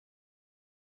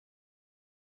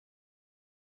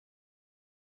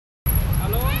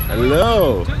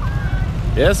Hello.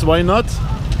 Yes, why not?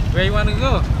 Where you want to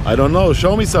go? I don't know.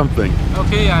 Show me something.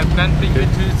 Okay, I plan for you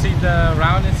to see the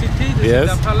round city, to Yes.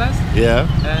 see the palace, Yeah.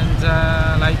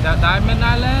 and like the Diamond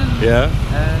Island. Yeah.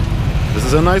 And This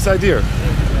is a nice idea.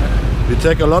 You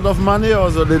take a lot of money or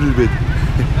a little bit?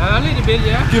 a little bit,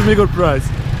 yeah. Give me good price.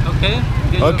 Okay.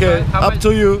 Give you a Okay. price. How Up much?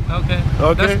 to you. Okay.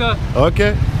 Okay. Let's go.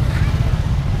 Okay.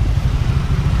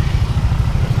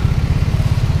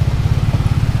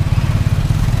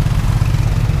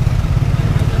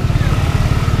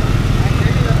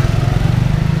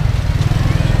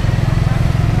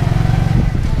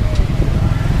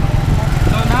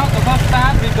 So now the first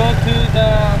start we go to the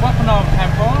Phnom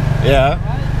temple. Yeah.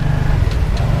 Right?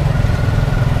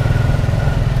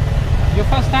 Your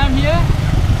first time here?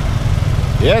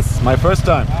 Yes, my first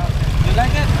time. You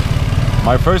like it?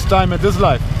 My first time in this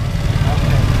life.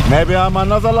 Okay. Maybe I'm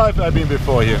another life I've been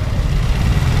before here.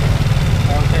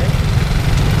 Okay.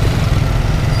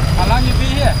 How long you be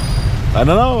here? I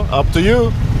don't know. Up to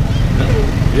you.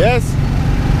 Yes.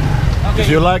 Okay. If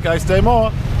you like, I stay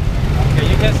more. Okay,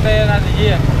 you can stay another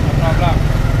year. No problem.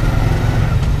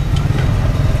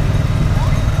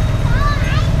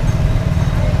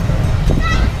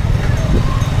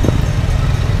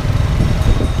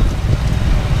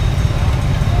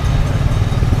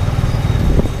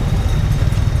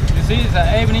 You see, it's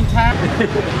the evening time.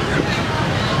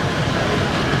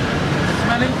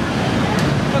 Smelling.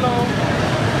 Hello.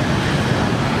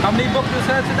 How many books you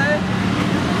sell today?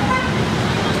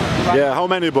 Yeah, how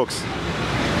many books?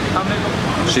 How many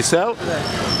books? She sell? Today?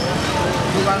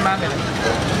 You want money?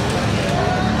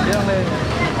 Riêng lên.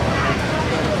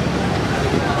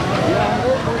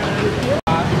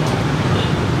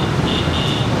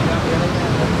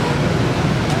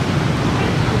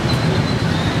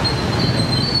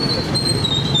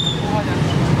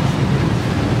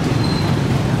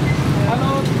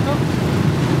 Hello,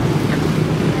 TukTuk.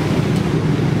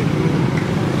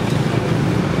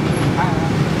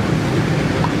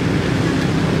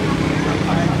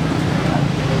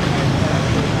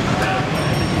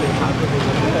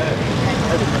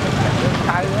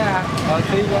 Tại nữa hả?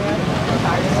 Thi cho nó.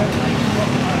 Tại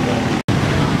nữa.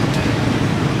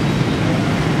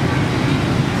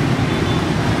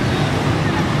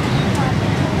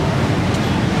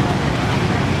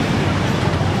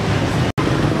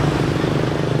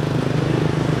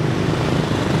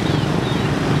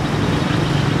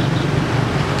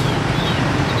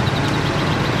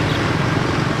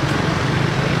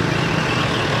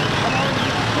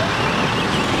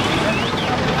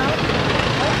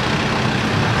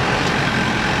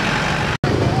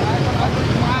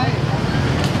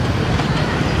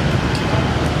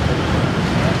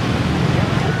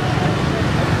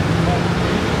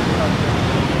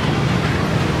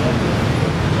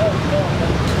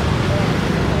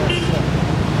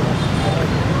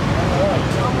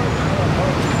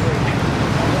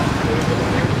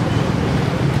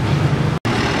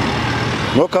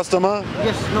 No customer?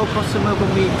 Yes, no customer for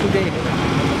me today.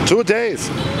 2 days.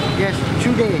 Yes,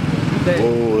 today.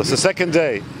 Oh, it's the second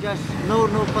day. Yes, no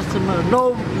customer.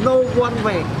 No one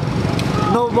way.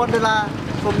 No $1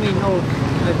 for me. No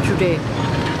today.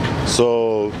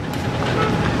 So,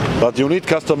 but you need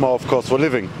customer, of course, for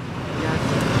living. Yes.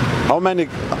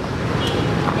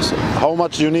 How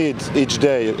much you need each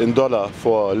day in dollar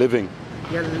for living?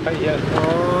 Yes.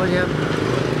 Oh yeah.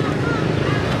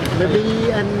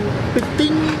 Maybe and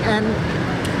 15 and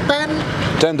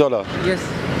 10. $10. Yes.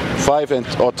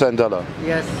 Or $10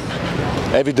 Yes.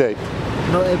 every day.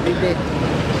 No every day.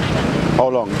 How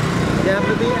long? Yeah,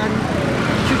 maybe and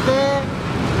today.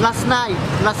 Last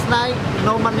night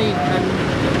no money and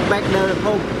back the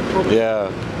home. Yeah.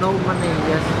 No money.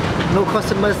 Yes. No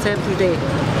customer same today.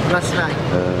 Last night.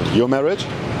 You're married?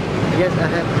 Yes, I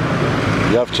have.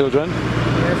 You have children?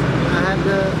 Yes, I have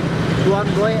one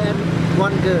boy and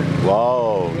one girl.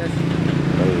 Wow. Yes,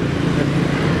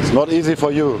 It's not easy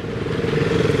for you.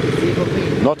 easy for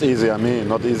me. Not easy, I mean,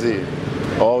 not easy.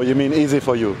 Oh, you mean easy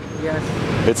for you? Yes,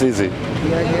 It's easy.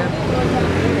 yeah.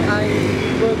 I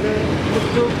work the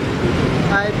school.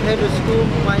 I pay the school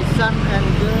my son and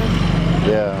girl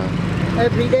Yeah.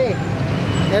 every day.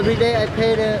 Every day I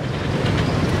pay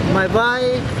my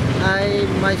wife,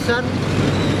 my son,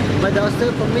 my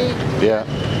daughter for me. Yeah.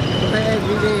 Pay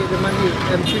every day the money.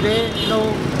 And today no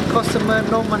customer,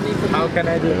 no money for me. How can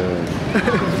I do?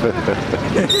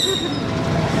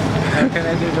 How can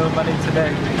I do no money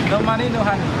today? No money, no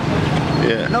honey.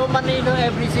 Yeah. No money, no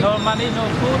everything. No money, no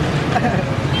food.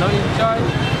 No enjoy.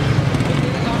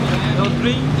 No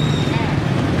drink.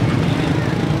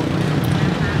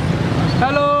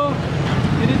 Hello.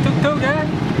 You need TukTuk, yeah?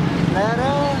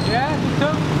 Hello. Yeah,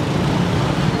 TukTuk.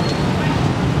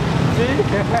 Hello.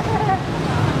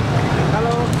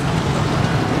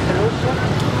 Solution.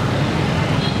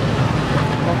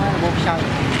 Có một sao.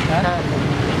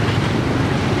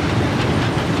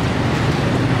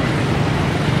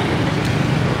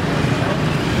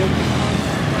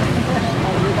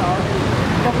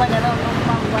 Không phải là nó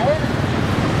mang váy.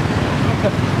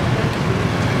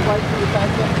 Quay từ cái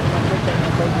chân mà tôi chạy là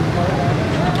tôi nhìn thấy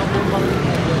nó không mang.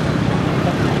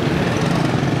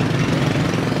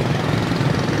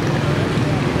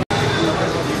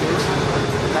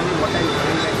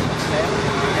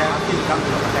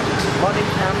 Morning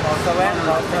time or 7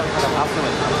 or 7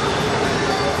 afternoon.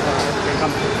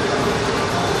 Come.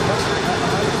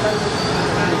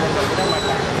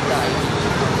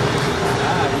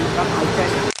 You come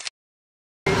outside.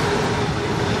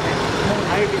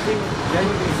 I think then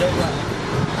they were.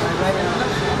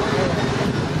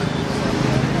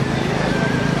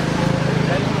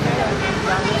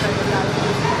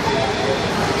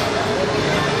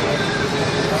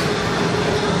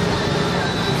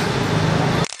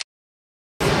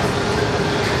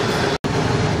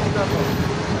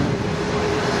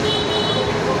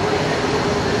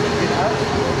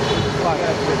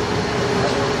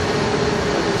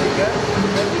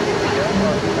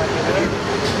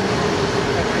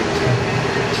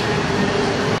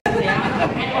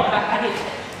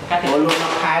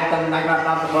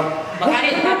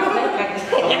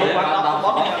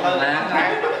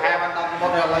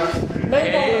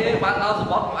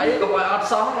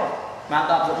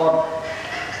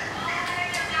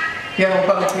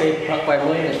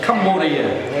 Cambodia.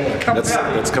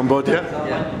 That's Cambodia?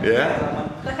 Yeah.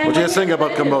 What do you think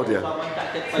about Cambodia?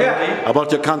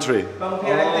 About your country? My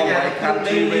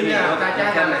country very you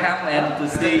can come and to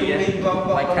see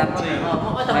my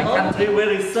country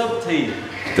very safety.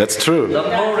 That's true. Don't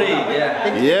worry,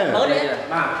 yeah. Yeah.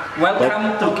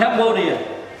 Welcome to Cambodia.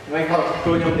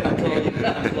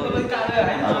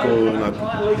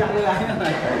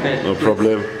 No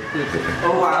problem.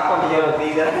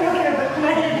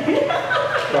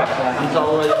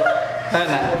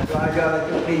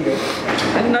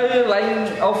 Anh nơi lại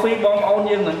office bom ôn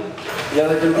nhiên này.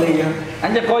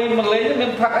 Anh cho coi mình lấy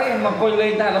mình phát ấy mà coi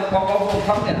lên ta là bom ôn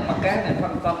phóng này mà cái này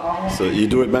phóng con ôn. So you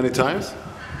do it many times,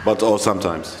 but or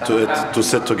sometimes to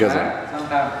sit together.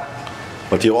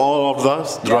 But you all of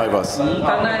those drivers.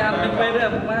 Hôm nay anh đi về đây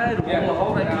mai rồi là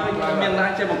hôm nay miền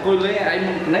Nam chơi một coi lên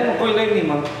anh nếu một coi lên thì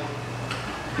mà.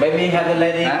 Maybe have the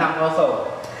lady come also.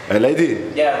 A lady?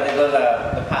 Yeah, they go the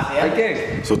pass here. Okay.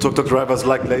 So TukTuk drivers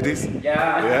like ladies?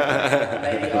 Yeah. Yeah.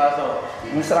 Lady also.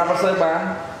 Mình sẽ làm sao bạn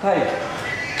thầy?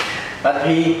 But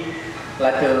he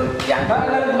like to young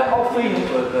Lên là office.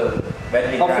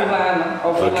 When he Office lan,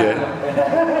 Okay.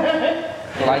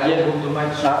 Lại gì?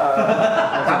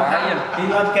 He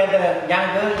not get the young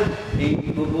girl. He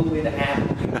book with the hand.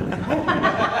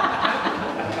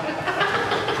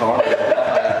 Không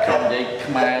vậy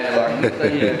Khmer là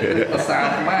cái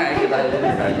xa Khmer cái này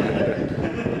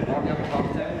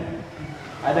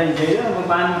Ở đây dưới một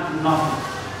ban nọ.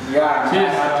 Yeah.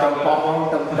 Trong phòng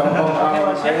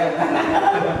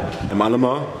Em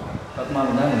Allemand?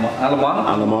 Allemand.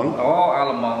 Allemand? Oh,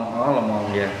 Allemand,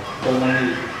 yeah.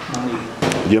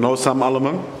 You know some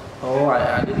Allemand? Oh,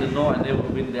 I didn't know. I never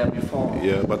been there before.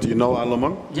 Yeah, but you know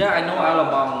Allemand? Yeah, I know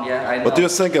Allemand. Yeah, I know. What do you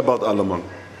think about Allemand?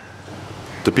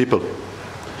 The people?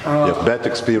 You have bad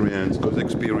experience, good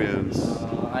experience?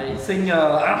 I think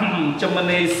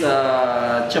Japanese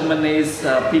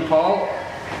people,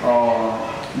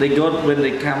 they good when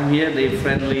they come here. They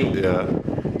friendly. Yeah.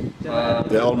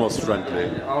 They're almost friendly.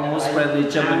 Almost friendly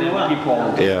Japanese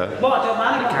people. Yeah. They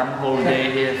come holiday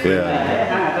here.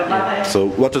 Yeah. So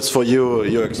what is for you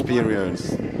your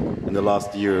experience in the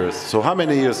last years? So how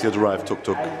many years you drive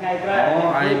TukTuk?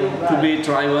 Oh, I to be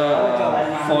driver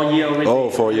 4 years already. Oh,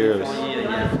 4 years. 4 years,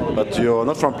 yeah. 4 years. But you're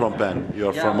not from Phnom Penh.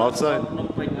 You're from outside.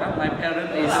 My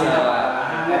parents is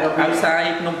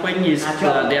outside Phnom Penh. Is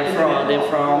they're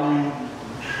from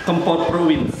Kampot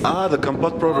province. Ah, the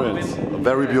Kampot province.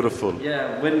 Very beautiful.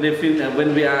 Yeah, when we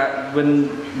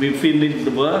finish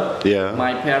the work, Yeah.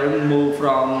 my parents moved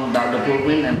from the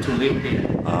province and to live here.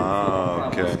 Ah,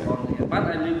 okay. But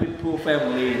I live with poor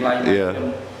family, like Yeah.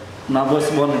 not was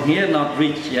born here, not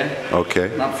rich, yeah. Okay.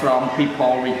 Not from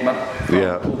people rich, but from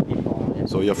Yeah. poor people. Yeah.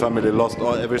 So your family lost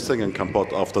everything in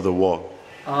Kampot after the war.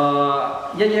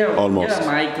 Yeah. Almost. Yeah,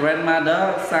 my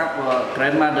grandmother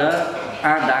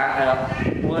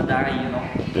were die, you know.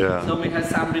 Yeah. So we had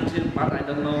some details, but I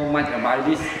don't know much about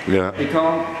this. Yeah.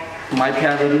 Because my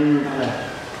parents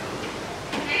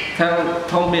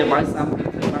told me about something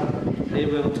about they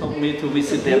will told me to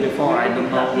visit there before. I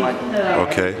don't know much.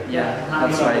 Okay. Yeah,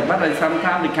 that's right. But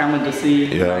sometimes they come in to see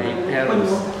my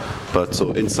parents. But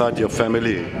so inside your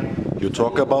family, you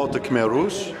talk about the Khmer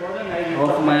Rouge,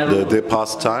 Of my the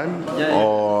past time,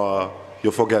 or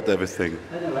you forget everything?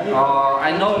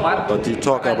 I know, But you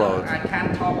talk about. I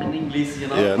can't talk in English, you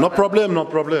know. Yeah, no problem, no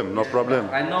problem, no problem.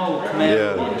 I know Khmer.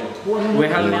 Yeah. We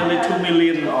have nearly 2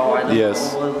 million, or I don't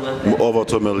Yes, know. over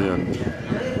 2 million.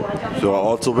 So are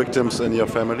also victims in your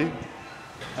family?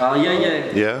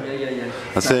 Yeah.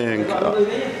 I'm saying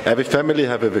every family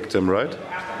have a victim, right?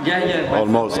 Yeah.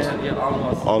 Almost. Yeah,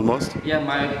 almost. Almost? Yeah,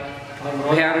 my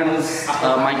parents,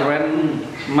 my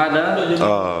grandmother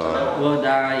will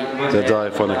die. They die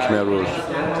from the Khmer Rouge.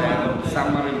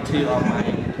 Some are in two of my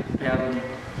parents.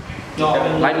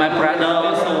 Like my brother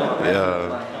also.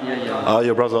 Yeah. Yeah.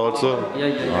 Your brother also?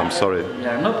 Yeah. I'm sorry.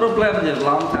 Yeah, no problem. It's a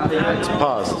long time. It's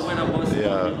past. When I was,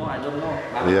 Yeah. I don't know.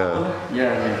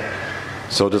 Yeah.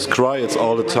 So this cry, it's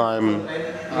all the time,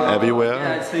 everywhere?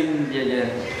 Yeah, I think,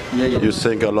 yeah. You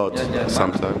think a lot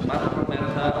sometimes?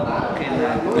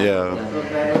 Yeah.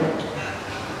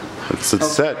 It's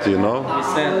sad, you know? It's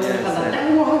sad,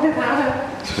 yeah.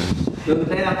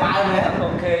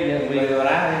 Okay, yeah, we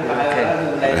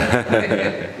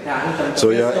okay. So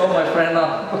yeah. So my friend,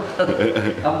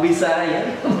 I'm visa, yeah.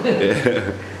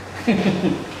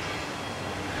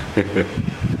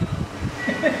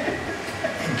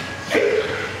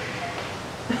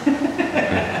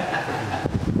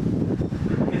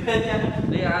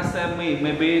 They ask me,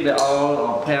 maybe they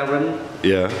all parents,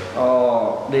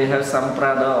 or they have some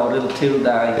brother or relative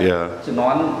die. Cho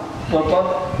nói tôi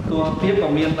biết có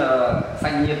miền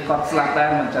xanh nhiệt còn slap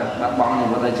ra mình chẳng bạn bong gì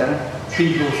mà đây chứ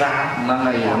khi vô ra năng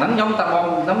này nắng giống ta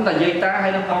bong giống ta dây ta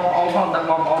hay nó bong ô không ta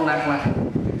bong ô nặng mà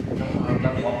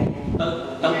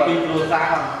tao pin vô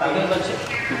ra tao biết nó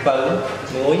bự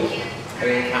núi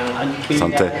thằng anh pin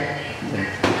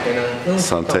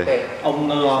Santé. ông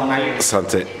nó này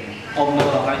Santé. ông nó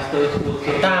này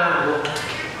ta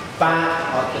ba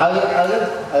ở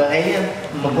ấy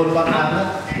một con làm đó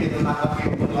thì mà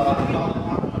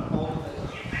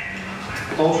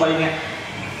cô bay nghe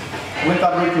nguyên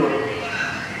con nuôi chuột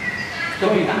có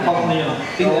bị tặng không nhiều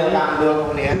kinh tế làm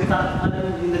được nè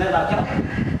internet làm chắc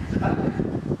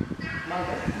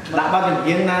đã bao nhiêu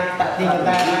viên na tại thì người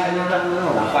ta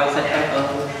quay sẽ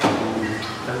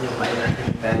trong như vậy là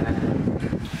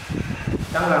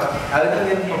trong là ở đó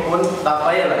như một con đập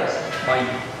bay rồi bay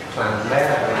làm bé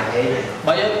là vậy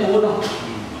bay ở buôn không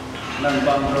lần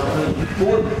còn rồi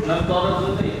buôn lần còn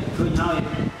rồi thì cứ nói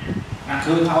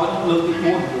cứ nói lương cái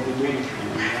buôn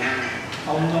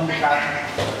ông cả.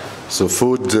 So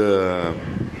food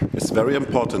is very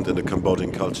important in the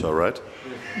Cambodian culture, right?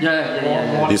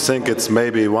 Yeah. You think it's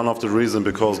maybe one of the reasons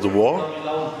because the war?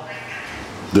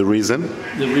 The reason?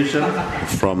 The reason?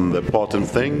 From the important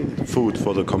thing, food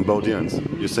for the Cambodians.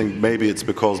 You think maybe it's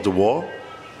because the war?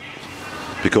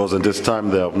 Because in this time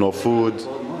they have no food.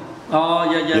 Oh,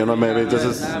 yeah. You know, maybe this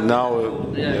is now.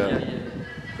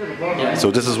 Yeah.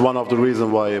 So this is one of the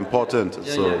reasons why important.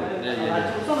 So.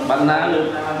 But now,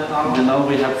 you know,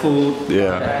 we have food.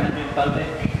 Yeah.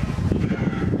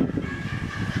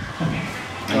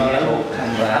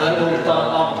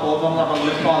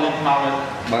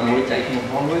 Bạn muốn chạy một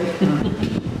con với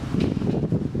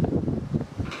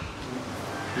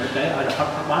cái ở đó phát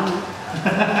bán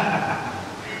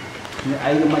như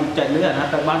ấy mình chạy nữa là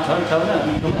ta bán sớm là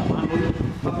mình cũng làm ăn luôn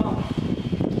bắt không.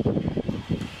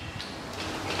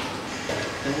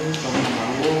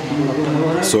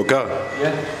 Soka,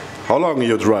 how long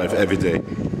you drive every day?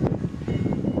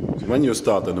 When you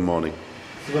start in the morning?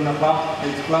 7 o'clock,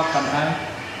 8 o'clock sometimes.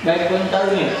 Đây quên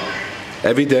tới nhỉ?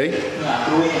 Every day?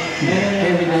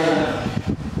 Every day.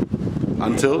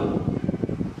 Until?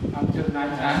 Until 9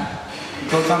 time.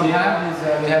 So sometimes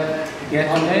we have get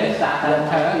on day,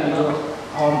 sometimes we go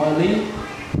home early,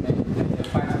 maybe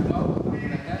 5 o'clock, something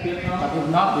like that. But if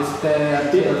not, we stay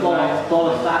until 4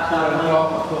 o'clock,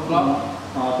 2 o'clock.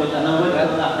 Tôi trả lời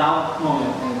với là rau ngồi.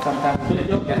 Sometimes we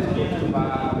get some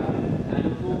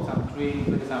tree,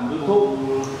 some food.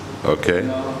 Okay.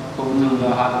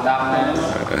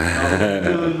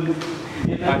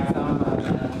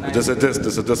 This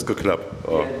is a disco club.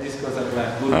 Oh.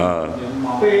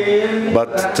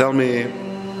 But tell me,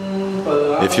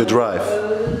 if you drive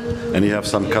and you have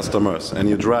some customers and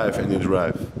you drive,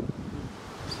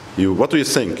 what do you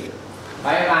think?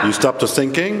 You stop to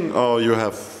thinking, or you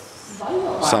have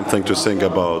something to think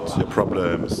about your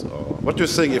problems? Or what do you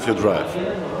think if you drive?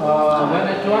 When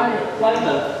I drive,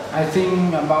 I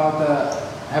think about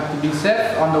have to be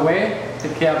safe on the way,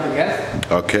 take care of the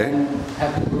guests. Okay. And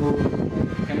have to go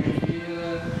camping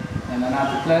here, and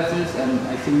places, and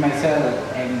I think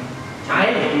myself and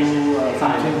do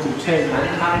something to change my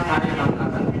life.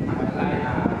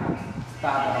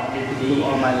 Start to do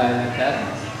all my life like that.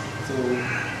 So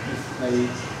it's like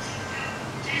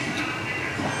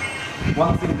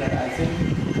one thing that I think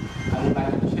I would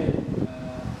like to change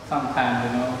sometime,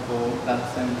 you know, for that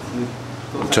sense.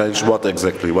 Change what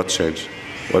exactly? What change?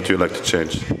 What do you like to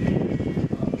change?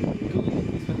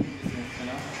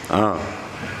 Ah.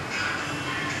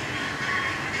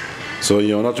 So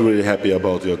you're not really happy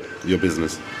about your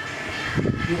business?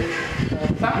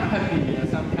 Some happy,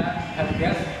 sometimes have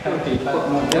guests happy, but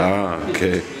not just. Ah,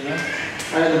 okay.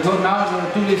 So now the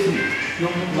tourism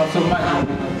not so much.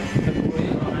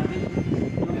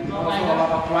 Also a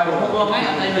lot of private.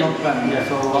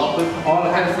 So all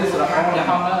the houses, all the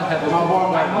corners have a more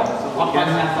private. So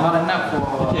it's not enough for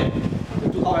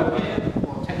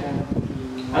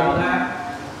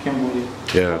Cambodia.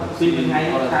 Yeah.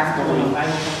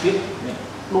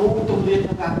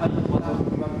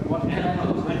 What can I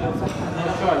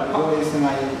do? Is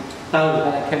my that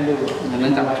I can do.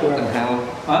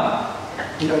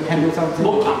 I can do something.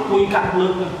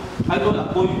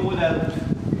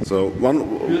 So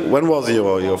when was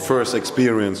your first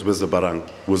experience with the barang,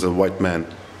 with a white man?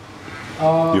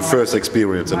 Your first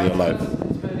experience in your life? I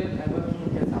worked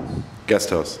in Guest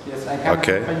house. Yes, I came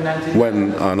Okay. in 1999.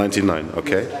 When? 99.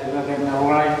 Okay. Yes, I work in a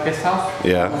white guest house.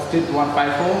 Yeah. Street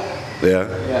 154. Yeah.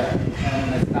 Yeah.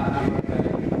 And I started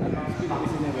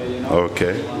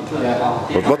Okay. yeah.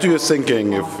 But what are you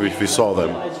thinking if we saw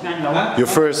them? Your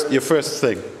first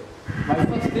thing. My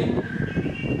first thing,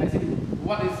 I think,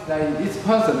 what is like this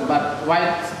person, but why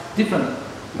it's different?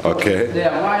 Okay. They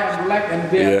are white and black and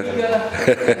they are bigger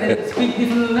and they speak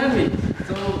different language.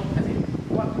 So I think,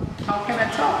 how can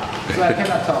I talk? So I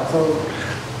cannot talk. So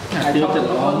I talk to the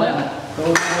owner. The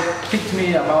owner teach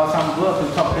me about some words to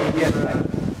talk to them.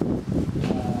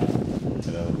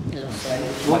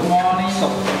 Good morning.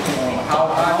 How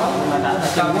are you?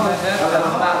 Something like that.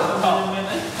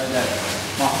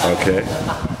 Okay.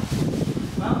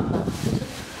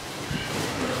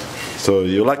 So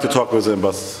you like to talk with them,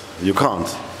 but you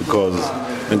can't because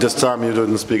in this time you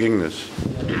didn't speak English.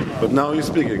 But now you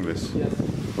speak English.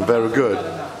 Very good.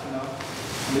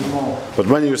 But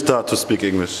when you start to speak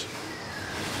English?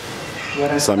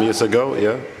 Some years ago,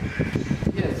 yeah?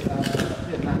 Yes.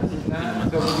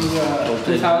 So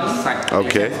 2000.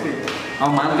 Okay. A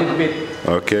little bit.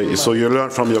 Okay. So you learn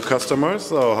from your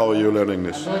customers, or how you learn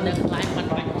English? And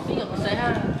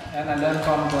I learn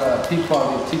from the people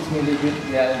who teach me a little bit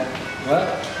their work,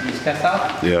 discuss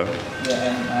out. Yeah. Yeah,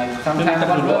 and I sometimes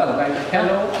one word like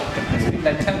hello, I speak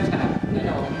like 10 times.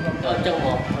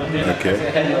 Okay.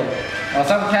 Say hello. Or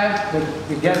sometimes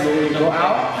the guests will go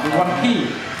out with one key.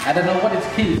 I don't know what is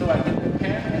key, so I give them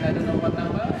pen and I don't know what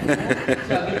number.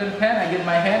 So I give them pen, I give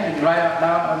my hand, and write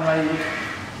down on my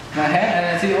hand, and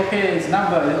I say, okay, it's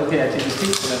number. Okay, I change the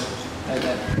key for them. Like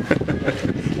that.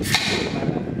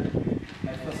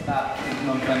 My first start in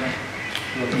Phnom Penh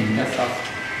working in guest house.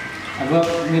 I work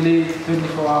nearly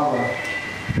 24 hours.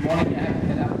 Morning I have to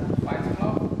get up at 5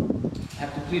 o'clock. I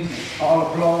have to clean all the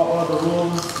floor, all the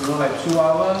rooms, like 2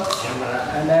 hours.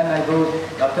 And then I go,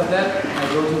 after that, I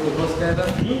go to the host gather.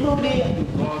 All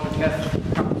the guests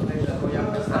come to the Royal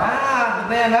Guest House.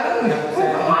 Guest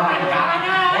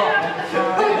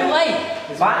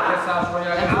house, Royal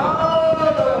Guest House.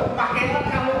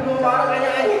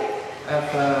 I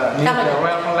have the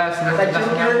Royal Palace,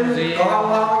 National Museum,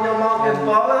 and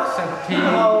Safety.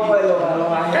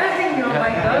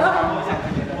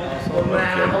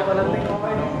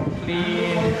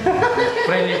 Clean,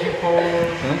 friendly people.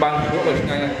 But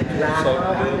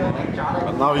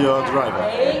now you're a driver.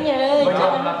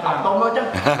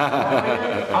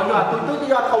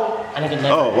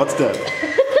 Oh, what's that?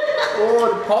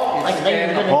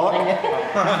 Pork?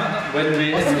 When we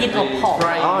skin of pork.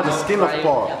 Ah, the skin of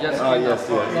pork. Yes, Ah, yes,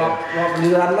 yes.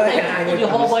 Nhiều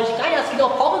hồ với cái là skin of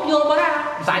pork vô mà ra.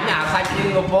 Sạch nhà sạch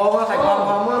đi một phố sạch con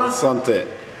không á. Sante.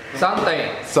 Sante.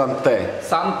 Sante.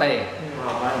 Sante.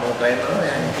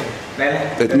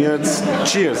 It means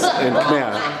cheers in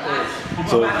Khmer.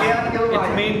 So, It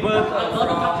means word from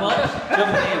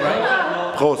Germany, right?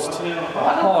 Prost.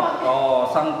 Port or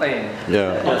Sante.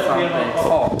 Yeah. Sante.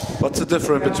 Port. What's the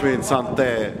difference between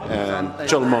Sante and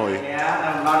Cholmoy?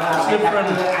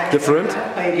 Different. Different?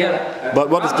 Yeah. But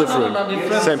what is different? No,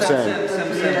 different. Same. Same.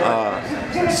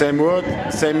 Same word,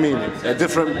 same meaning. A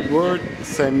different word,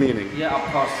 same meaning. Yeah, of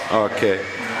course. Okay.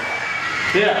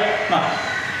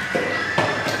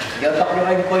 Giờ tập cho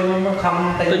anh coi nó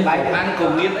không tay Tình bay ăn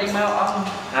cùng nghiên anh mau ông.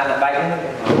 là bay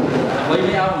Với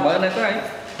nhau mở này cái này.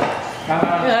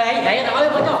 Đấy nói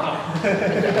với nó.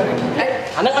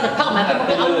 Anh nó có được không mà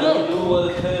cái ông nữa.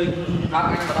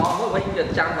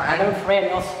 Another friend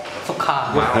of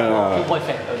Sokha.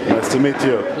 Boyfriend. Nice to meet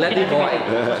you. Lady boy.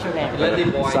 Lady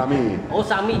boy. Sami. Oh,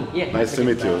 Sami. Yeah. Nice to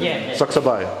meet you. Yeah.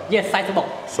 Saksabai. Yes, size box.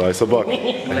 Size box.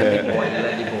 Lady boy.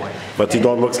 Lady boy. But you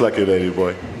don't look like a lady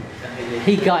boy.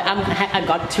 He got. I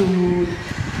got two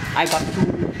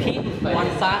kids, one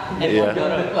son and one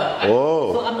daughter.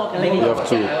 Oh. So I'm not a lady. You have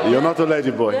two. You're not a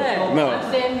lady boy. Yeah. No.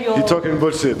 You're talking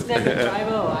bullshit. Same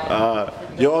driver.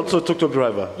 You also TukTuk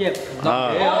driver. Yep.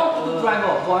 All TukTuk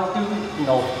driver. 1, 2,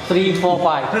 no, 3, 4,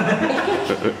 5.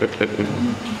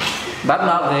 But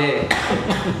not there.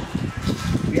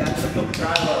 We are TukTuk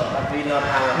driver, but we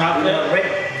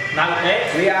not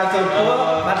rich. We are so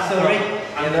poor, but so rich.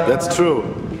 You know? That's true.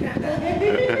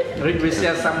 We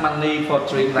share some money for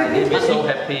drink like this. We're so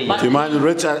happy. Do you mind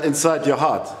rich inside your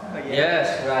heart? Yes,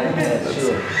 right. Yes,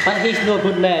 sure. But he's no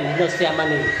good man. He don't share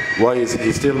money. Why is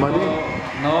he steal money?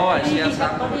 No, I He share has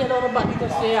some. money a lot, but he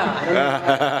don't share. I don't know.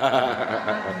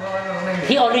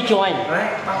 He only join.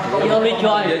 He only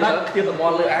join. Giờ But nhớ chưa tụi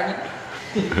con lựa anh.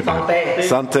 Sante.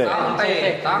 Sante.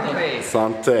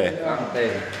 Sante.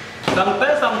 Song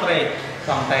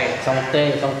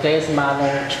tê mà nó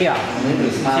chèo.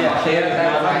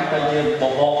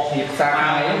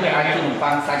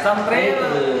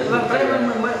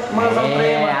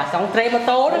 Song tê mà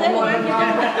to đó đấy.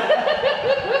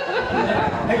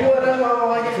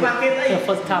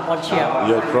 First time on chair.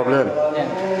 You have problem?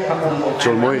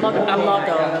 Chulmui. I'm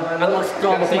not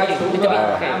strong speaking.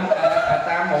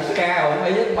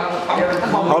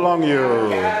 How long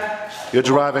you're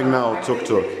driving now,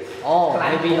 TukTuk? Oh,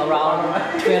 maybe around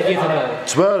 12 years ago.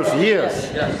 12 years?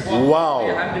 Wow.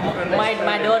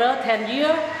 My daughter 10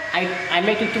 years. I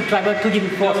make TukTuk driver 2 years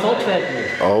before, so 12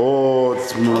 years. Oh,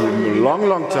 it's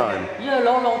long time. Yeah,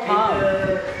 long time.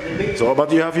 So,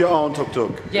 but you have your own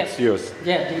TukTuk? Yes. It's yours?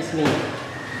 Yeah, this is me.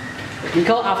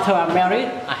 Because after I'm married,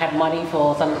 I have money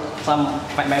for some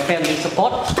my family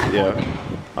support. Yeah.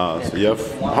 So you have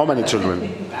how many children?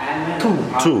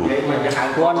 Two.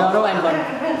 One daughter and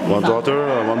One daughter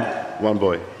or one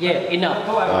boy? Yeah, enough.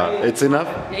 It's enough?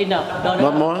 Enough. Daughter,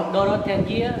 Not more? Daughter 10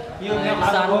 years,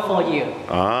 son 4 years.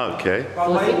 Okay.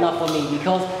 So it's enough for me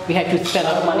because we have to spend a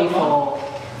lot of money for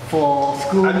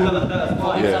school,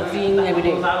 for something every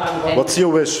day. And What's your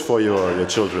wish for your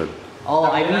children? oh,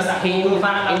 I wish him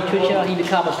in future he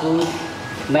become a good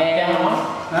man.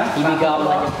 He become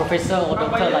like a professor or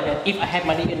doctor like that. If I have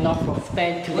money enough to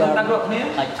spend to like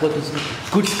go to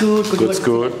good school, Good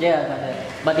school. Yeah,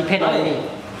 but depend on me.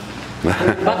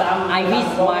 But I wish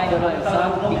my daughter and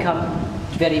son become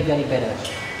very better.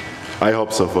 I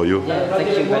hope so for you. Yeah, thank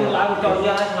you very much.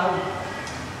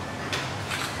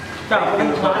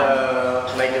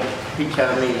 Make a picture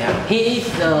of me, yeah? He is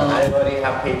I'm very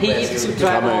happy. he is to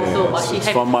drive Coming, also, but it's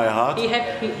from my heart. he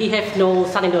have no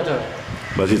son and daughter.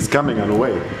 But it's coming on the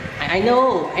way. I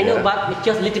know, Yeah. but it's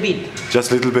just a little bit.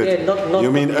 Just a little bit. Yeah, not-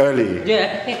 You mean early?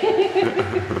 Yeah.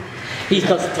 He's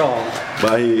not strong.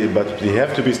 But he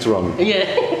have to be strong. Yeah.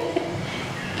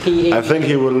 I think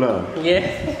he will learn. Yeah.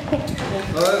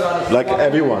 Like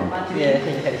everyone. Yeah.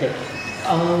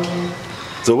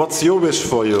 So what's your wish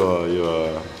for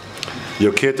your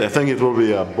kid? I think it will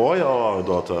be a boy or a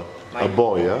daughter? A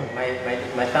boy, yeah?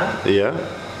 My son? Yeah?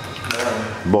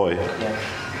 Boy. Yeah.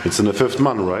 It's in the 5th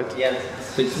month, right? Yes.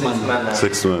 6 months.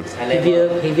 6 months. He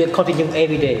will continue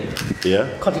every day. Yeah?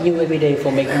 Continue every day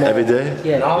for make more. Every day?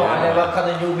 Yeah. No, I never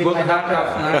continue with my doctor.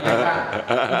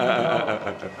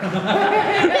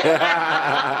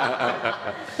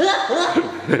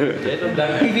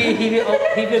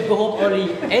 He will go home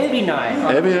early every night.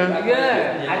 Every year?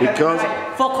 Yeah. Because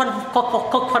For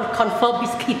confirm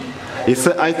his kid.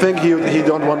 I think he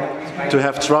don't want to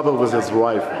have trouble with his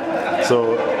wife.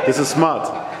 So this is smart.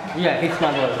 Yeah, he's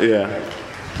smart one. Yeah.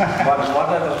 What to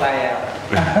say?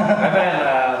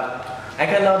 I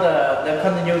cannot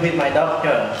continue with my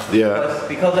doctor. Yeah.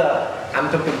 Because I'm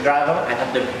TukTuk driver. I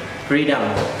have the freedom.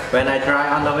 When I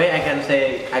drive on the way, I can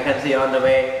see on the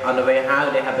way how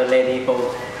they have the lady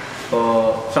for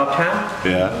shop time.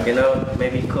 Yeah. You know,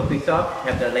 maybe coffee shop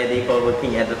have the lady for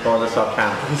working for the shop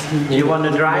time. You want to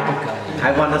drive?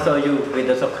 I want to show you with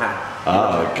the shop car.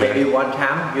 Okay. Maybe one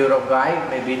time Europe guy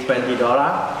maybe $20,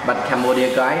 but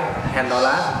Cambodia guy $10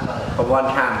 for one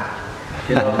time.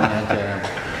 You know.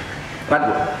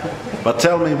 But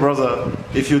tell me, brother,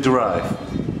 if you drive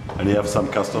and you have some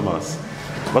customers,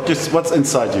 what's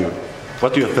inside you?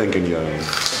 What do you think in your?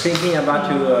 Thinking about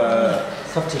to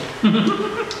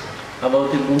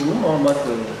about the boom or about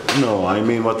the No, I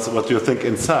mean what do you think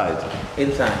inside?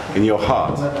 inside. In your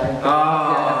heart?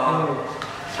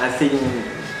 I think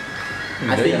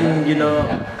you know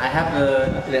I have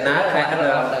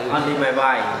only my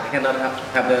wife. I cannot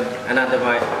have another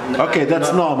wife. Okay,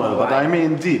 that's normal, but I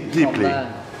mean deeply.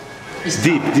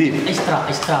 Deep. Extra.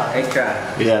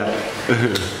 Yeah.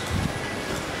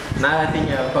 Now I think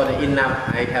for the enough,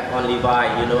 I have only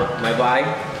wife. You know, my wife.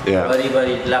 Yeah.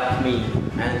 Everybody loves me,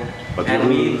 and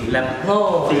we love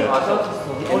him also.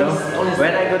 You know,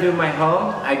 when I go to my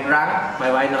home, I drunk.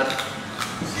 My wife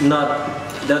not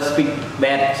does speak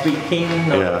bad speaking.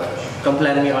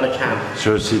 Complain me all the time.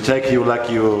 So she take you like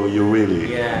you really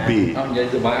be.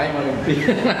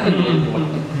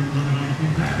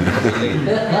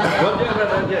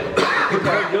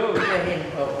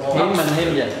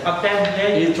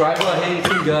 He's driver, he's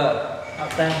singer.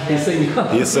 He's single.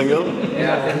 He's single?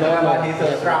 Yeah, but he's so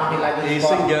strong. He like to He's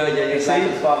singer, yeah, you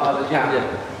see. sport all the time.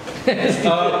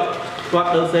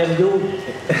 What does them do?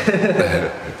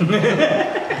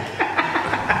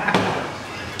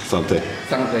 Something.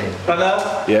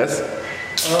 Brother? Yes?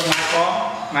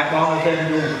 My mom is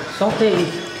them do. Something is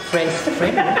French.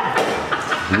 French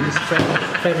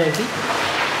language.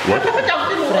 What? French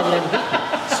language.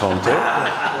 Something?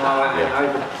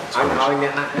 Anh hỏi nghe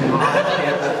nè.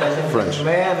 French.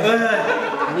 Man.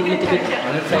 A little bit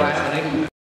French.